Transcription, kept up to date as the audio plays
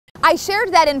I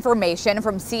shared that information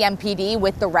from CMPD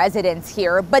with the residents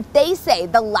here, but they say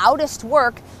the loudest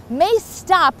work may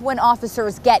stop when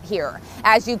officers get here.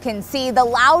 As you can see, the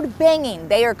loud banging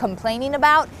they are complaining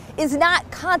about is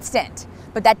not constant,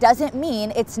 but that doesn't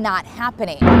mean it's not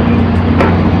happening.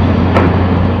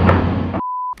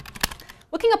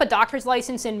 Looking up a doctor's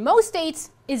license in most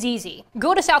states is easy.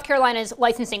 Go to South Carolina's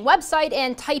licensing website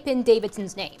and type in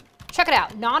Davidson's name. Check it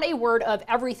out, not a word of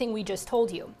everything we just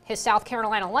told you. His South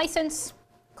Carolina license,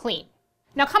 clean.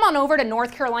 Now come on over to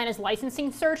North Carolina's licensing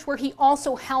search, where he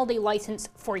also held a license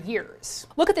for years.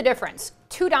 Look at the difference.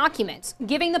 2 documents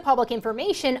giving the public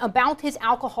information about his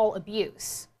alcohol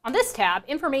abuse. On this tab,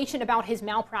 information about his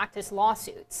malpractice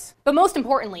lawsuits. But most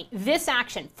importantly, this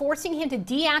action forcing him to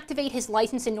deactivate his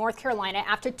license in North Carolina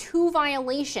after 2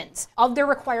 violations of their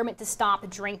requirement to stop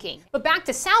drinking. But back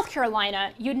to South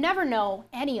Carolina, you'd never know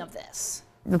any of this.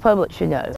 The public should know.